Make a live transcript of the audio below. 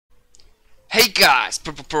Hey guys,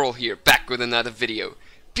 Purple Pearl here, back with another video,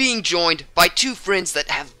 being joined by two friends that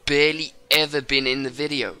have barely ever been in the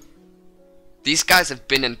video. These guys have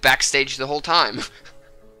been in backstage the whole time.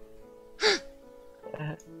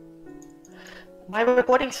 My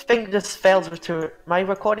recording thing just failed to. My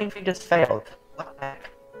recording thing just failed. What the heck?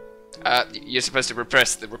 You're supposed to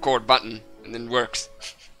repress the record button, and then it works.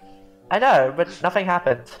 I know, but nothing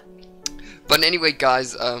happened. But anyway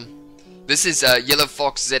guys, this is Yellow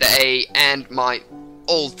Fox ZA and my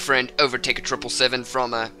old friend Overtaker 777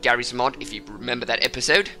 from Gary's Mod, if you remember that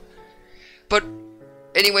episode. But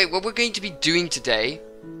anyway, what we're going to be doing today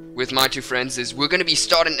with my two friends is we're going to be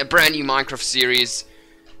starting a brand new Minecraft series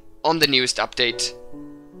on the newest update,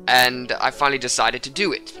 and I finally decided to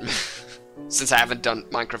do it since I haven't done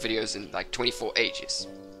Minecraft videos in like 24 ages.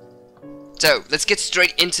 So let's get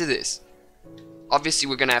straight into this. Obviously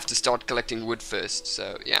we're gonna have to start collecting wood first,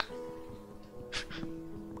 so yeah.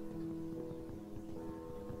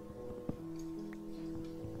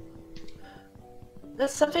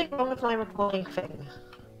 There's something wrong with my recording thing.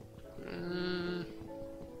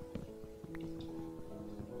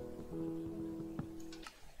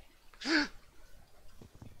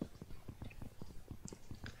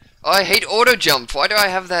 Oh, I hate auto jump. Why do I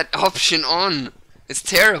have that option on? It's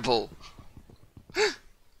terrible.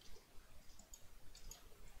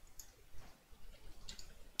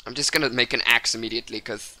 I'm just gonna make an axe immediately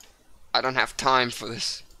because I don't have time for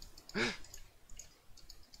this.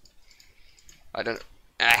 I don't.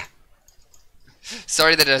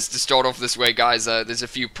 Sorry that it has to start off this way, guys. There's a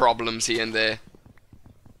few problems here and there.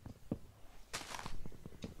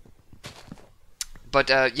 But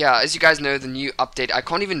yeah, as you guys know, the new update, I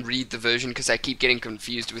can't even read the version because I keep getting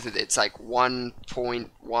confused with it. It's like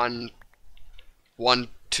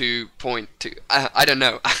 1.112.2. I don't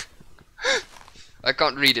know. I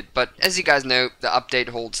can't read it, but as you guys know, the update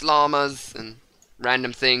holds llamas and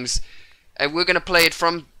random things, and we're gonna play it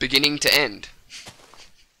from beginning to end.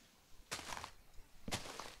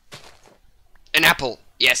 An apple,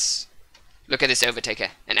 yes. Look at this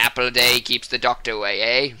Overtaker. An apple a day keeps the doctor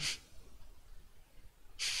away,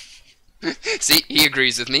 eh? See, he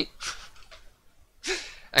agrees with me.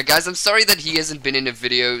 And guys, I'm sorry that he hasn't been in a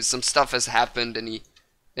video. Some stuff has happened, and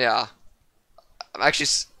yeah. I'm actually.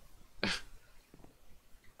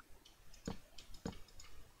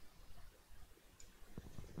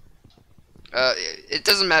 It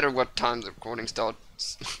doesn't matter what time the recording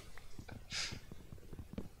starts.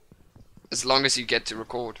 As long as you get to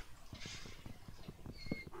record.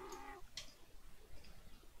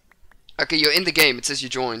 Okay, you're in the game. It says you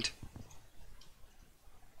joined.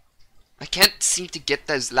 I can't seem to get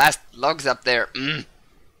those last logs up there.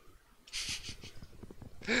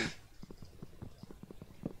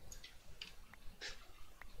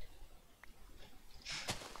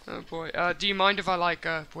 Oh boy. Do you mind if I like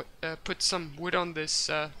put some wood on this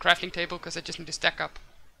crafting table, because I just need to stack up?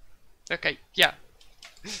 Okay, yeah.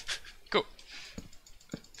 Cool.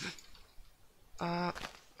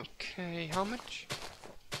 Okay, how much?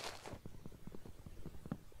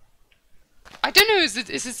 I don't know, is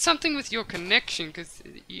it something with your connection, because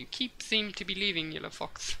you seem to be leaving, Yellow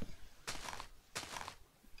Fox.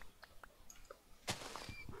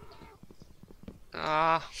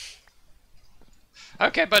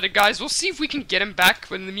 Okay, but guys, we'll see if we can get him back,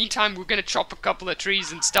 but in the meantime, we're gonna chop a couple of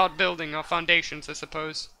trees and start building our foundations, I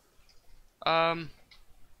suppose.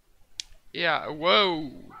 Yeah,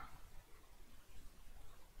 whoa.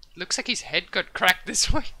 Looks like his head got cracked this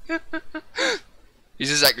way. He's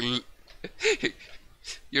just like...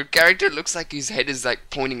 Your character looks like his head is like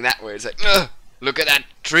pointing that way. It's like, ugh, look at that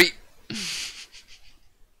tree.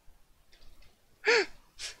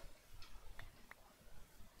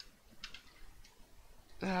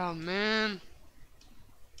 Oh man.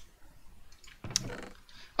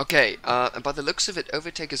 Okay, by the looks of it,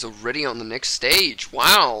 Overtake is already on the next stage.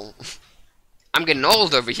 Wow. I'm getting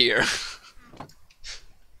old over here.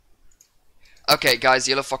 Okay, guys,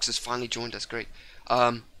 Yellow Fox has finally joined us. Great.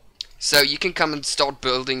 So you can come and start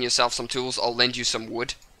building yourself some tools. I'll lend you some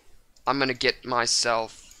wood. I'm gonna get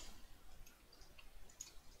myself...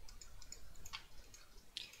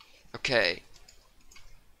 Okay.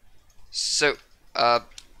 So,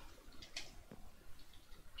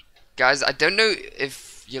 guys, I don't know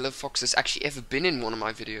if Yellow Fox has actually ever been in one of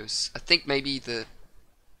my videos. I think maybe the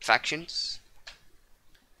factions.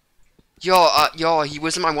 Yo, he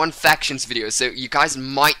was in my one factions video, so you guys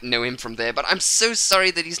might know him from there, but I'm so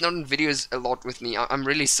sorry that he's not in videos a lot with me. I'm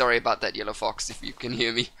really sorry about that, Yellow Fox, if you can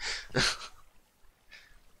hear me.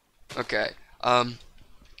 Okay,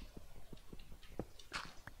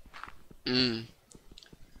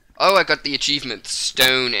 Oh, I got the achievement,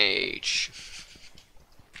 Stone Age.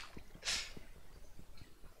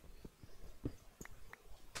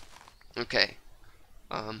 Okay.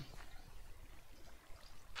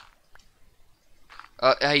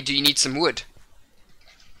 Hey, do you need some wood?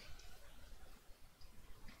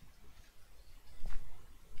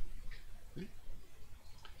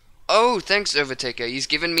 Oh, thanks, Overtaker. He's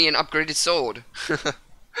given me an upgraded sword.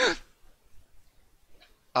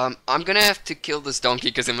 I'm gonna have to kill this donkey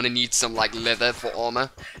because I'm gonna need some, like, leather for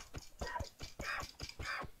armor.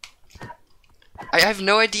 I have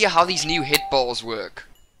no idea how these new hit balls work.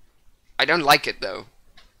 I don't like it, though.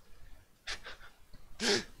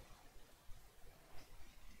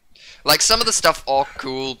 Like, some of the stuff are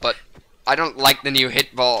cool, but I don't like the new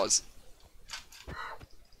hit bars.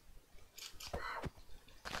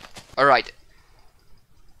 Alright.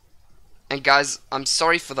 And guys, I'm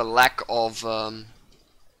sorry for the lack of, a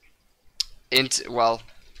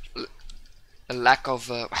lack of,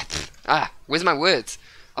 where's my words?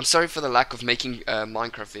 I'm sorry for the lack of making,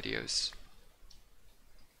 Minecraft videos.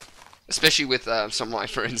 Especially with, some of my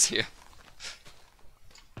friends here.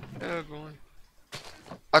 Oh boy.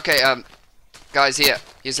 Okay, guys,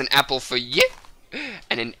 here's an apple for you,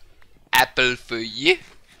 and an apple for you.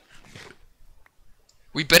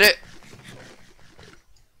 We better...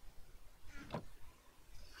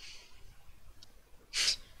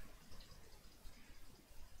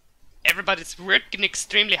 Everybody's working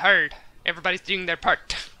extremely hard. Everybody's doing their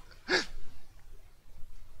part.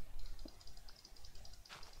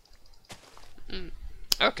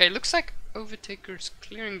 Okay, looks like Overtaker's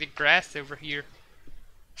clearing the grass over here.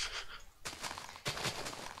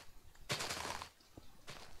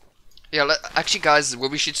 Yeah, actually, guys,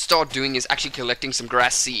 what we should start doing is actually collecting some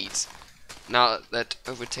grass seeds. Now that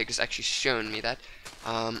Overtaker's actually shown me that.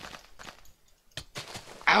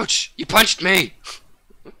 Ouch! You punched me!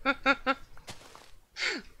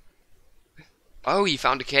 Oh, he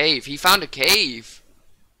found a cave. He found a cave!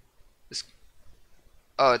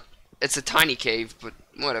 Oh, it's a tiny cave, but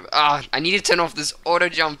whatever. Ah, I need to turn off this auto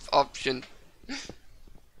jump option.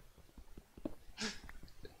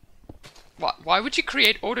 Why would you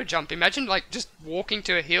create auto jump? Imagine like just walking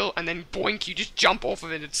to a hill and then boink, you just jump off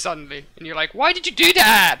of it suddenly. And you're like, why did you do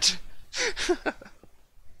that?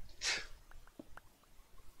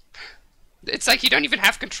 It's like you don't even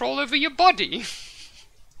have control over your body.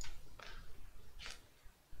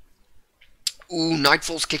 Ooh,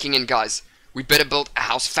 nightfall's kicking in, guys. We better build a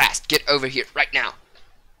house fast. Get over here right now.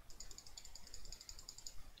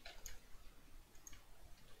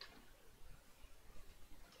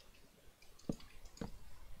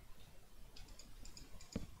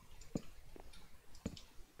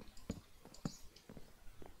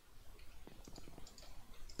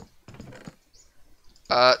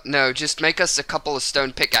 No, just make us a couple of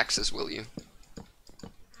stone pickaxes, will you?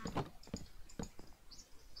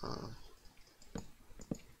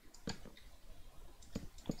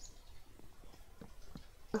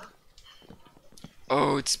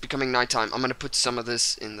 Oh, it's becoming nighttime. I'm gonna put some of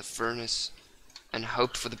this in the furnace and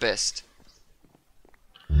hope for the best.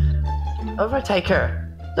 Overtaker,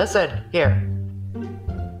 listen, here.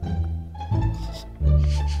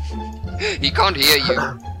 He can't hear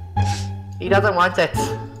you. He doesn't want it.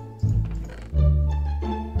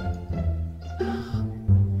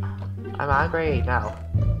 I'm angry now.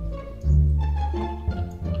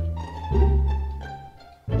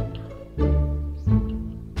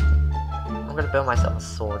 I'm gonna build myself a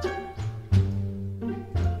sword.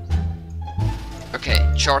 Okay,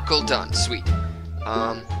 charcoal done. Sweet.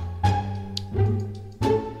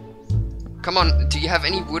 Come on, do you have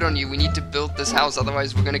any wood on you? We need to build this house,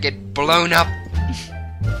 otherwise we're gonna get blown up.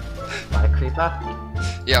 By a creeper?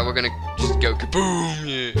 Yeah, we're gonna just go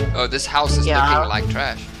kaboom! Yeah. Oh, this house is looking like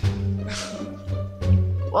trash.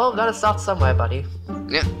 Well, gotta start somewhere, buddy.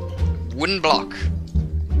 Yeah, wooden block.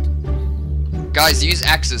 Guys, use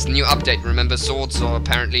axes. New update. Remember, swords are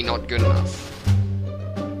apparently not good enough.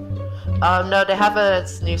 No, they have a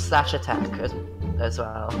new slash attack as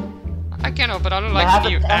well. I can't, but I don't like the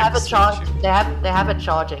new axe. They have a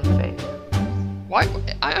charging thing. Why?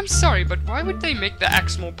 I'm sorry, but why would they make the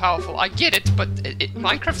axe more powerful? I get it, but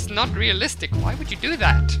Minecraft's not realistic. Why would you do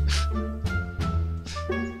that?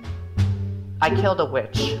 I killed a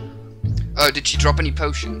witch. Oh, did she drop any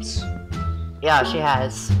potions? Yeah, she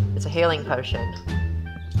has. It's a healing potion.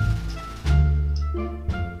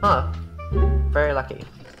 Huh. Very lucky.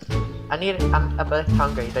 I'm a bit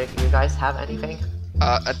hungry. Do you guys have anything?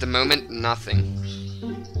 At the moment, nothing.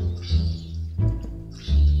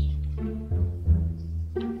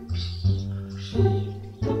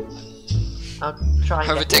 I'm trying to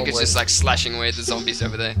get Overtake more is wood. just like slashing away at the zombies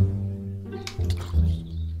over there.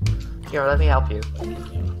 Here, let me help you.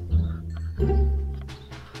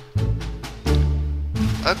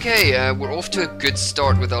 Okay, we're off to a good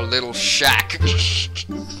start with our little shack.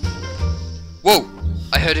 Whoa!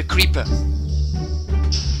 I heard a creeper.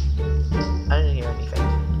 I didn't hear anything.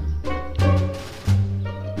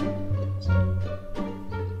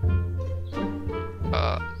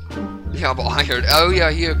 Yeah, but I heard. Oh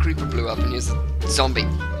yeah, here a creeper blew up, and here's a zombie.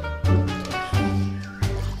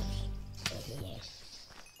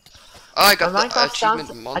 Oh, I got My the Minecraft achievement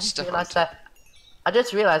sounds. monster. I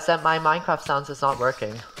just realized that my Minecraft sounds is not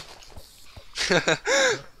working.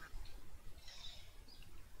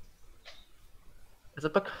 Is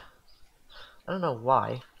it book? I don't know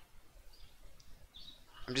why.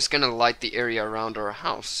 I'm just gonna light the area around our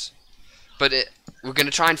house. But we're gonna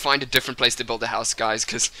try and find a different place to build a house, guys,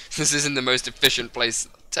 because this isn't the most efficient place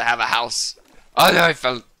to have a house. Oh no, I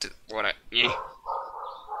fell. What a. Yeah.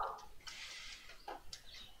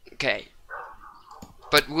 Okay.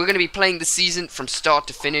 But we're gonna be playing the season from start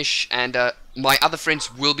to finish, and my other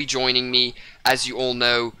friends will be joining me, as you all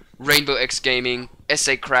know. Rainbow X Gaming,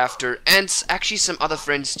 SA Crafter, and actually some other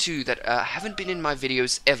friends too that haven't been in my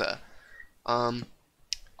videos ever. I'm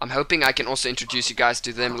hoping I can also introduce you guys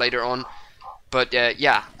to them later on. But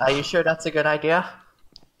yeah. Are you sure that's a good idea?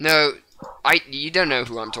 No, you don't know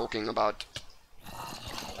who I'm talking about.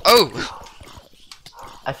 Oh!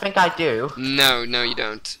 I think I do. No, you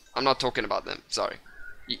don't. I'm not talking about them. Sorry.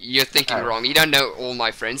 You're thinking Oh. wrong. You don't know all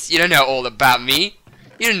my friends. You don't know all about me.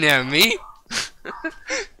 You don't know me.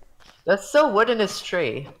 There's still wood in this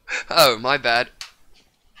tree. Oh, my bad.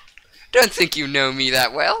 Don't think you know me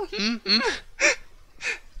that well.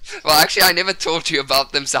 Well, actually, I never told you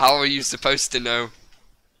about them, so how are you supposed to know?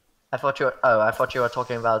 I thought you were. Oh, I thought you were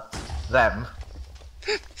talking about them.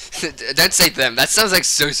 Don't say them. That sounds like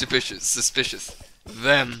so suspicious.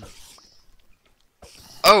 Them.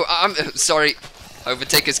 Oh, I'm sorry.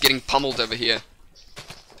 Overtaker's getting pummeled over here.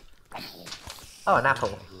 Oh, an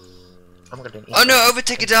apple. I'm gonna eat Oh no, it.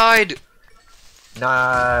 Overtaker died!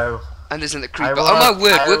 No. And there's the creeper. will- Oh my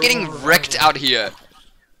word, I we're getting will- wrecked out here.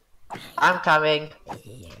 I'm coming.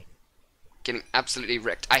 Getting absolutely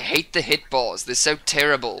wrecked. I hate the hit bars. They're so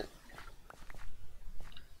terrible.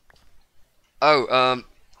 Oh,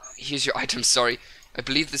 here's your item, sorry. I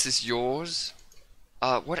believe this is yours.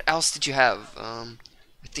 What else did you have? I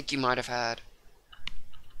think you might have had.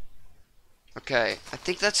 Okay, I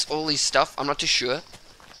think that's all his stuff. I'm not too sure.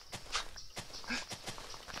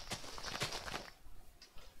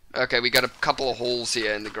 Okay, we got a couple of holes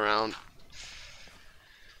here in the ground.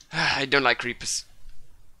 I don't like creepers.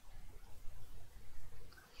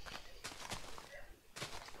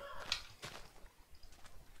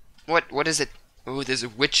 What is it? Oh, there's a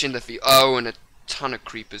witch in the field. Oh, and a ton of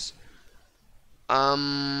creepers.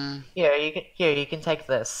 Here, you can take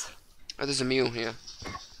this. Oh, there's a mule here.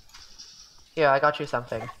 Here, I got you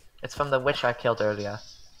something. It's from the witch I killed earlier.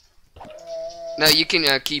 No, you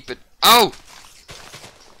can keep it. Oh!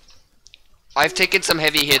 I've taken some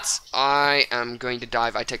heavy hits. I am going to die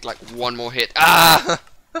if I take like one more hit. Ah!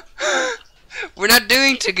 We're not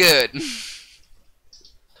doing too good.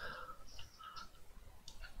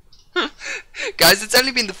 Guys, it's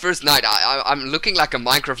only been the first night. I'm looking like a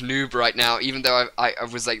Minecraft noob right now, even though I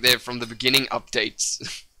was like there from the beginning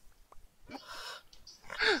updates.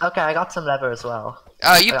 Okay, I got some leather as well. You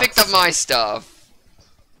I got picked up my stuff.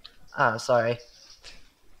 Oh, sorry.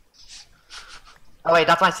 Oh wait,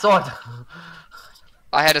 that's my sword!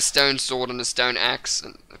 I had a stone sword and a stone axe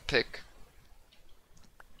and a pick.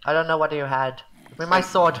 I don't know what you had. Bring my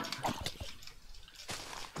sword!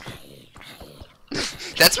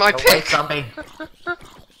 That's my Oh, pick. wait, zombie!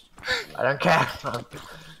 I don't care.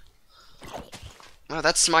 Oh,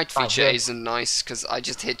 that smite Fine, feature yeah. isn't nice, because I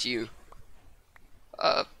just hit you.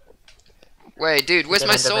 Wait, dude, where's Get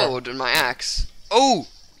my into bed. sword and my axe? Oh!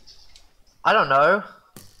 I don't know.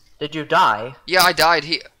 Did you die? Yeah, I died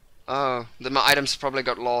here. Oh, my items probably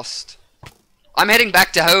got lost. I'm heading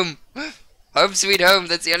back to home. Home sweet home,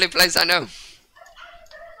 that's the only place I know.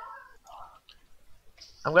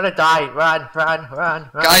 I'm gonna die. Run, run, run,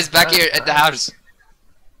 run. Guys, back run, here at the run. house.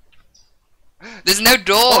 There's no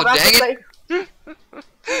door, Fall back dang to it!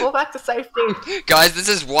 Fall back to safety. Guys, this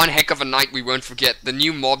is one heck of a night we won't forget. The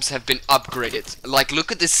new mobs have been upgraded. Like,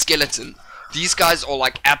 look at this skeleton. These guys are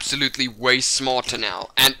like absolutely way smarter now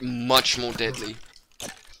and much more deadly.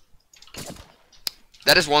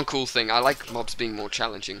 That is one cool thing. I like mobs being more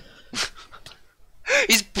challenging.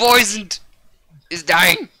 He's poisoned. He's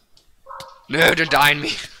dying. No, don't die on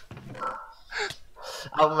me.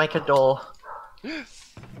 I'll make a door.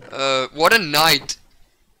 What a night.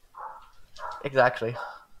 Exactly.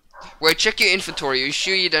 Wait, check your inventory. Are you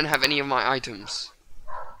sure you don't have any of my items?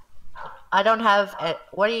 I don't have.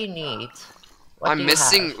 What do you need? What do I'm you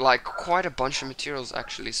missing have? like quite a bunch of materials.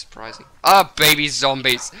 Actually, surprising. Ah, baby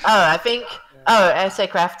zombies. Oh, I think. Oh, SA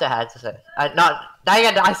Crafter has it. Not. Dang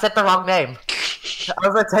it! I said the wrong name.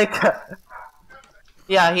 Overtaker.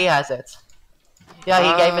 Yeah, he has it. Yeah,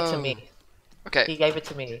 he gave it to me. Okay. He gave it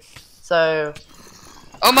to me. So.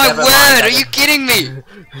 Oh my Never word! mind, Are you kidding me?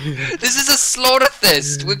 This is a slaughter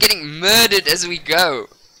fest. We're getting murdered as we go.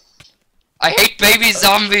 I hate baby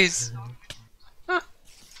zombies.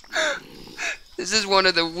 This is one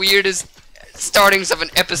of the weirdest startings of an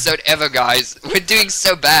episode ever, guys. We're doing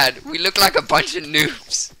so bad. We look like a bunch of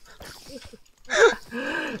noobs.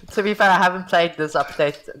 To be fair, I haven't played this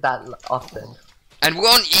update that often. And we're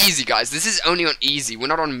on easy, guys. This is only on easy. We're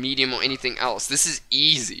not on medium or anything else. This is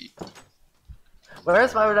easy.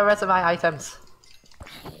 Where's the rest of my items?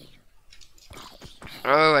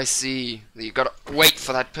 Oh, I see. You gotta wait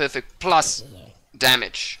for that perfect plus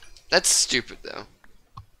damage. That's stupid, though.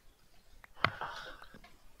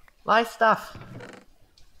 My stuff.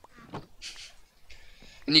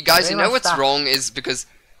 And you guys, Where you my know what's stuff? wrong is because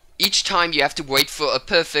each time you have to wait for a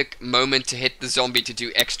perfect moment to hit the zombie to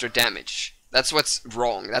do extra damage. That's what's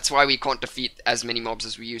wrong. That's why we can't defeat as many mobs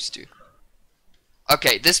as we used to.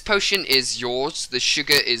 Okay, this potion is yours. The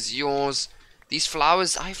sugar is yours. These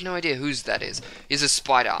flowers, I have no idea whose that is. Here's a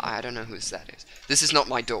spider. I don't know whose that is. This is not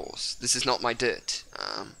my doors. This is not my dirt.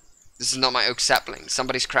 This is not my oak sapling.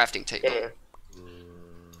 Somebody's crafting table. Yeah.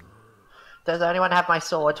 Does anyone have my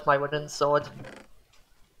sword? My wooden sword?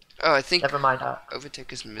 Oh, I think Never mind.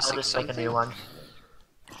 Overtaker's I'll missing just something. make a new one.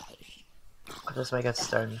 I'll just make a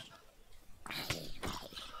stone.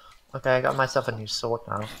 Okay, I got myself a new sword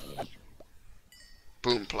now.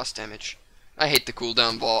 Boom, plus damage. I hate the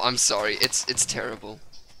cooldown ball. I'm sorry. It's terrible.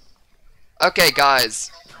 Okay,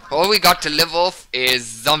 guys. All we got to live off is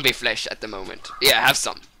zombie flesh at the moment. Yeah, have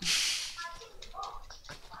some.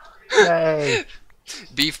 Yay!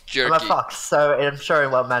 Beef I'm a jerky. fox, so I'm sure it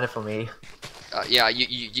won't matter for me. Yeah,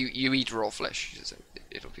 you eat raw flesh. So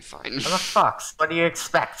it'll be fine. I'm a fox. What do you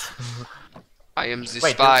expect? I am the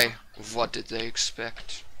Wait, spy. What did they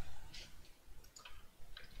expect?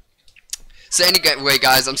 So anyway,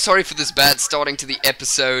 guys, I'm sorry for this bad starting to the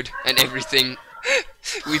episode and everything.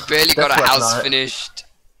 We barely got This a was house not. finished.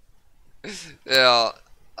 Yeah.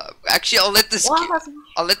 Actually, I'll let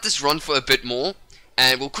What? this run for a bit more,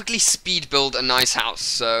 and we'll quickly speed build a nice house.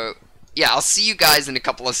 So yeah, I'll see you guys in a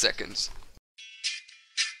couple of seconds.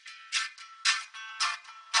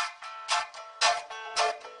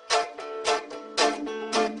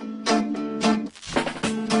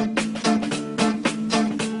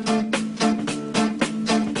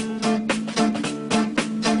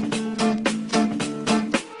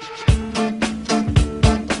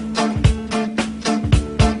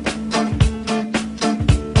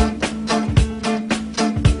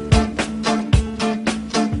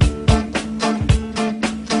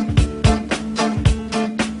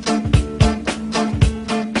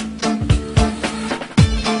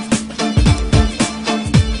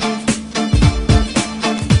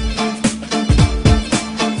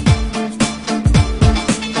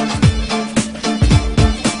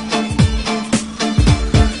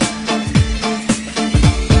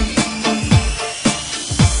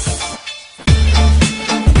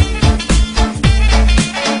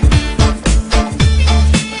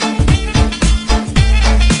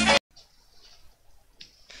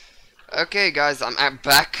 Okay, guys, I'm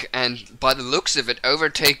back, and by the looks of it,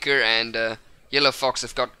 Overtaker and Yellow Fox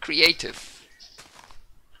have got creative.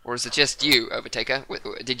 Or is it just you, Overtaker?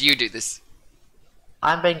 Did you do this?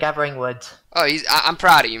 I've been gathering wood. Oh, I'm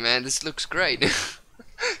proud of you, man. This looks great.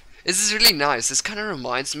 This is really nice. This kind of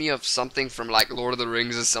reminds me of something from like Lord of the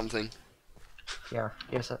Rings or something. Here,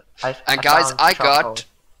 here's it. And guys, found I charcoal. got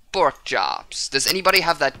pork chops. Does anybody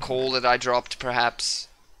have that coal that I dropped, perhaps?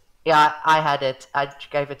 Yeah, I had it. I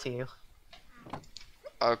gave it to you.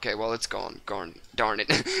 Okay, well, it's gone. Darn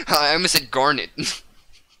it. I almost said garnet.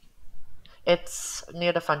 It's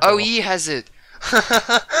near the front door. Oh, he has it.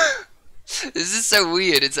 This is so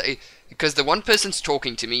weird. It's because the one person's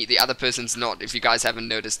talking to me, the other person's not, if you guys haven't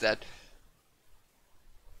noticed that.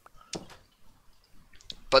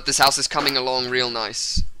 But this house is coming along real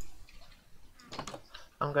nice.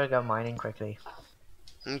 I'm gonna go mining quickly.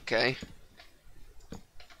 Okay.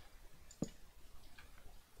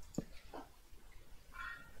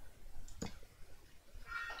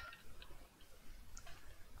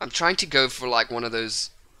 I'm trying to go for like one of those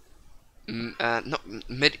not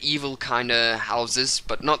medieval kind of houses,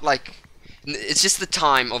 but not like It's just the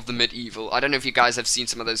time of the medieval. I don't know if you guys have seen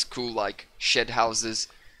some of those cool, like, shed houses.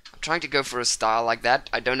 I'm trying to go for a style like that.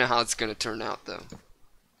 I don't know how it's gonna turn out, though.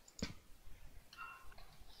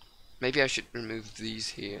 Maybe I should remove these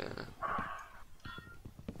here.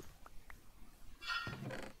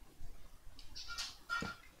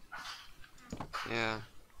 Yeah.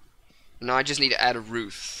 No, I just need to add a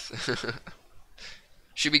roof.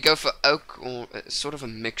 Should we go for oak or sort of a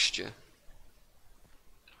mixture?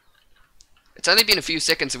 It's only been a few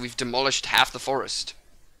seconds and we've demolished half the forest.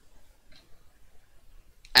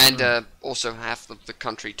 And also half of the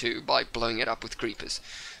country too by blowing it up with creepers.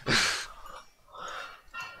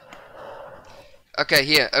 Okay,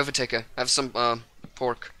 here, Overtaker. Have some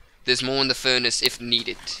pork. There's more in the furnace if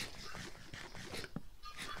needed.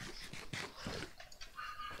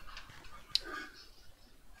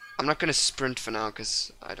 I'm not gonna sprint for now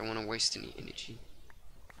because I don't want to waste any energy.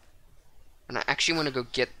 And I actually want to go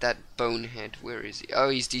get that bonehead. Where is he? Oh,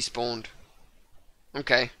 he's despawned.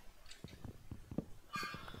 Okay.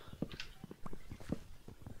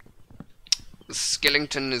 The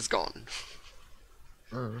skeleton is gone.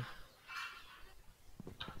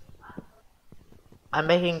 I'm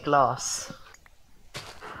making glass.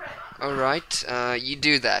 Alright, you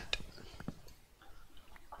do that.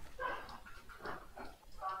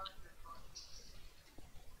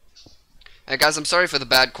 Hey guys, I'm sorry for the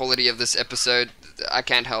bad quality of this episode. I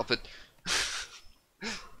can't help it.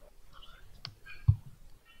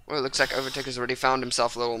 Well, it looks like Overtaker's already found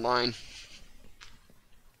himself a little mine.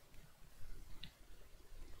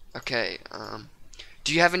 Okay,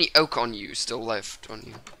 do you have any oak on you still left on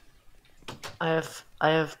you? I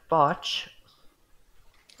have botch.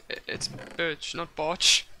 It's birch, not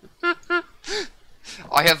botch.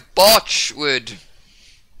 I have birch wood.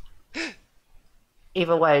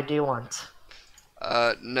 Either way, do you want?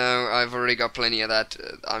 No, I've already got plenty of that.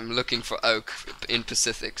 I'm looking for oak in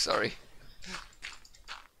Pacific, sorry.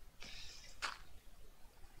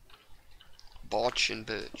 Birch and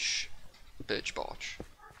birch. Birch birch.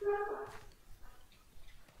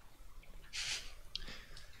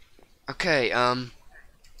 Okay, and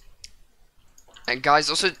guys,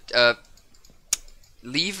 also,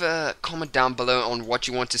 leave a comment down below on what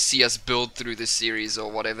you want to see us build through this series,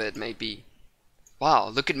 or whatever it may be. Wow,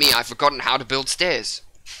 look at me, I've forgotten how to build stairs.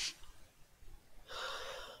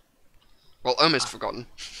 Well, almost forgotten.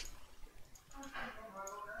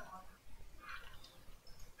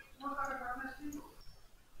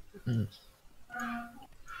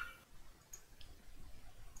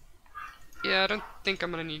 Yeah, I don't think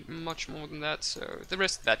I'm gonna need much more than that, so the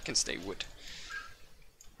rest of that can stay wood.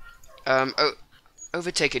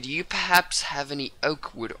 Overtaker, do you perhaps have any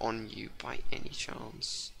oak wood on you by any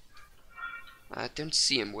chance? I don't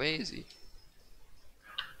see him. Where is he?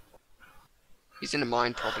 He's in a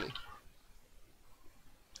mine, probably.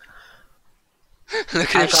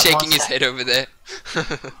 Look at him shaking his head over there.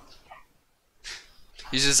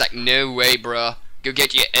 He's just like, no way, bruh. Go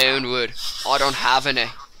get your own wood. I don't have any.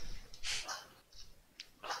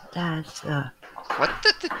 That's What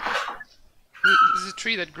the? There's a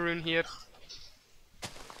tree that grew in here.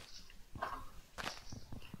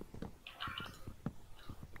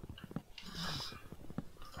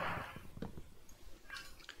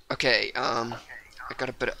 Okay, I got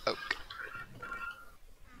a bit of oak.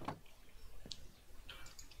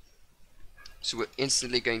 So we're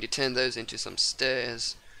instantly going to turn those into some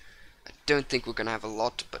stairs. I don't think we're gonna have a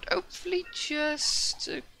lot, but hopefully just...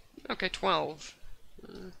 Okay, 12.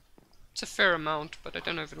 It's a fair amount, but I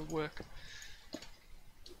don't know if it'll work.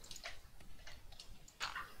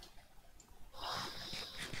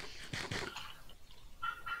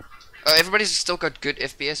 Oh, everybody's still got good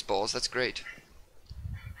FPS balls, that's great.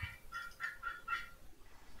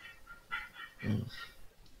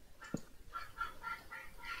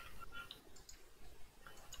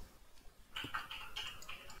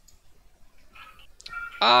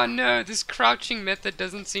 Oh no, this crouching method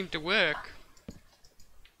doesn't seem to work.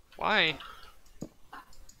 Why?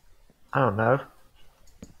 I don't know.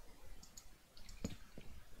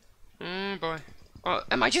 Oh boy. Well,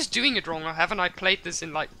 am I just doing it wrong, or haven't I played this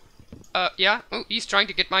in like... yeah? Oh, he's trying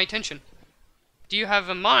to get my attention. Do you have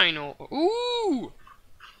a mine, or... Ooh!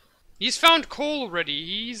 He's found coal already.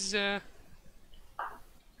 He's on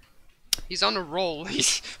a roll.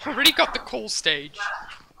 He's already got the coal stage.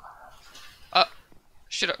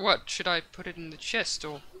 Should I put it in the chest,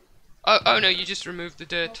 or... Oh no, you just removed the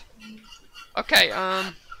dirt. Okay,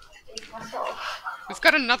 we've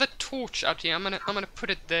got another torch out here. I'm gonna put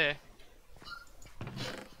it there.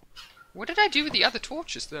 What did I do with the other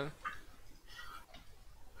torches, though?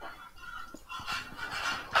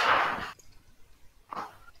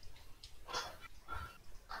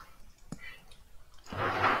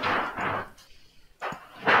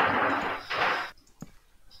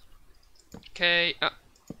 Okay.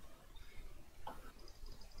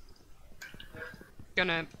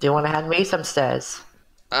 Gonna. Do you want to hand me some stairs?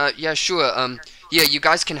 Yeah, sure. Yeah, you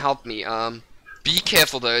guys can help me. Be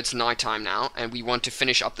careful though, it's nighttime now, and we want to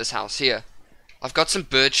finish up this house here. I've got some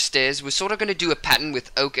birch stairs. We're sort of gonna do a pattern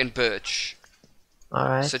with oak and birch.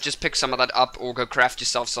 Alright. So just pick some of that up, or go craft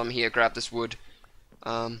yourself some here. Grab this wood.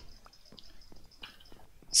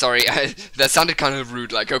 Sorry, that sounded kind of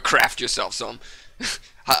rude, like, go craft yourself some.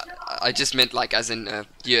 I just meant, like, as in,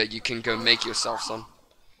 yeah, you can go make yourself some.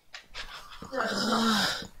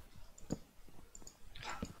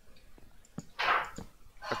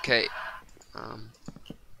 Okay.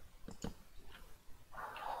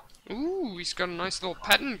 Ooh, he's got a nice little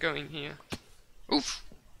pattern going here. Oof.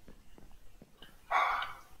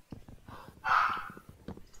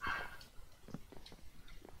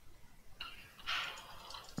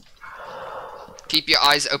 Keep your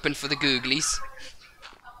eyes open for the googlies.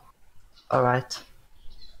 Alright.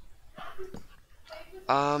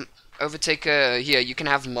 Overtaker, here, you can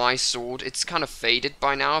have my sword. It's kind of faded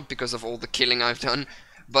by now because of all the killing I've done.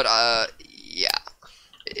 But, yeah.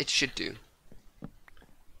 It should do.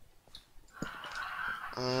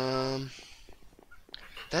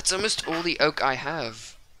 That's almost all the oak I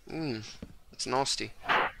have. Ooh, that's nasty.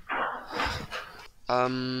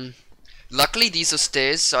 Luckily these are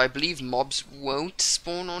stairs, so I believe mobs won't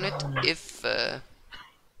spawn on it if,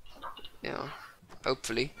 yeah,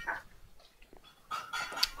 hopefully.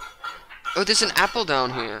 Oh, there's an apple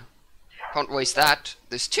down here. Can't waste that.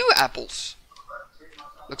 There's 2 apples.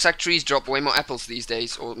 Looks like trees drop way more apples these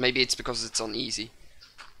days, or maybe it's because it's on easy.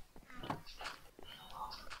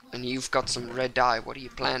 And you've got some red dye. What are you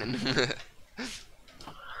planning?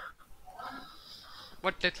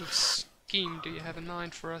 What little scheme do you have in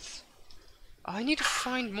mind for us? I need to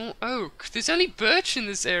find more oak. There's only birch in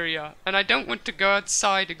this area, and I don't want to go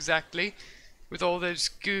outside exactly with all those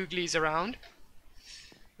googlies around.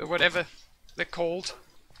 Or whatever they're called.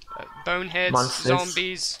 Boneheads, Monsters.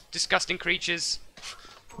 zombies, disgusting creatures.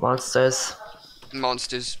 Monsters.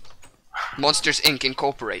 Monsters. Monsters Inc.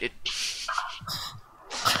 Incorporated.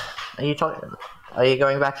 Are you talking? Are you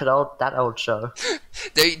going back to that old show?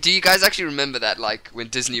 Do you guys actually remember that, like, when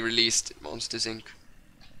Disney released Monsters Inc.?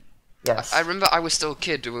 Yes. I remember I was still a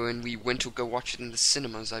kid when we went to go watch it in the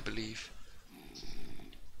cinemas, I believe.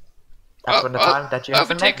 That's when the time that you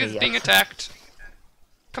haven't met me Overtaker's yet. being attacked.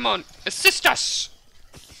 Come on, assist us!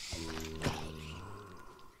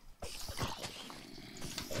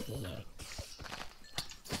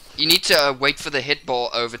 You need to wait for the hit ball,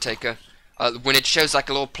 Overtaker. When it shows like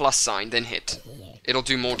a little plus sign, then hit. It'll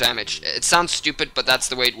do more damage. It sounds stupid, but that's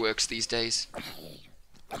the way it works these days.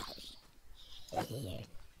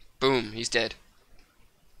 Boom, he's dead.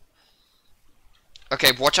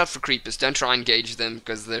 Okay, watch out for creepers. Don't try and engage them,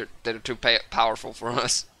 because they're too powerful for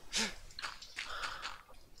us.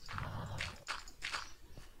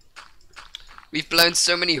 We've blown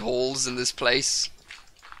so many holes in this place.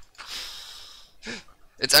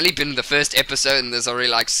 It's only been the first episode and there's already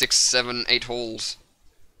like 6, 7, 8 holes.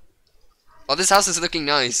 Oh, this house is looking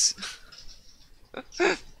nice.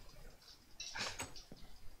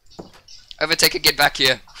 Overtaker, get back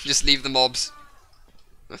here. Just leave the mobs.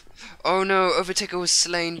 Oh no, Overtaker was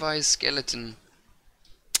slain by a skeleton.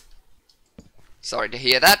 Sorry to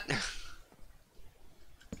hear that.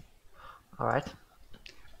 Alright.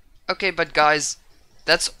 Okay, but guys,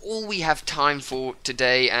 that's all we have time for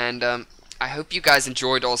today, and I hope you guys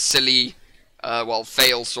enjoyed our silly, well,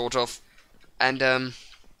 fail, sort of. And,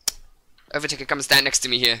 Overtaker, come and stand next to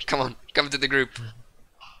me here. Come on, come to the group.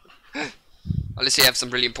 Unless you have some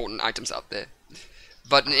really important items out there.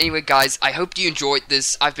 But anyway, guys, I hope you enjoyed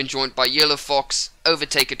this. I've been joined by Yellow Fox,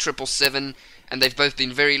 Overtaker 777, and they've both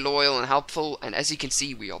been very loyal and helpful. And as you can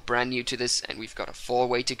see, we are brand new to this, and we've got a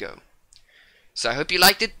 4-way to go. So I hope you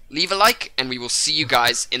liked it. Leave a like, and we will see you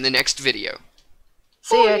guys in the next video.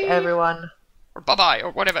 See you, everyone. Or bye-bye,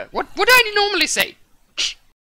 or whatever. What do I normally say?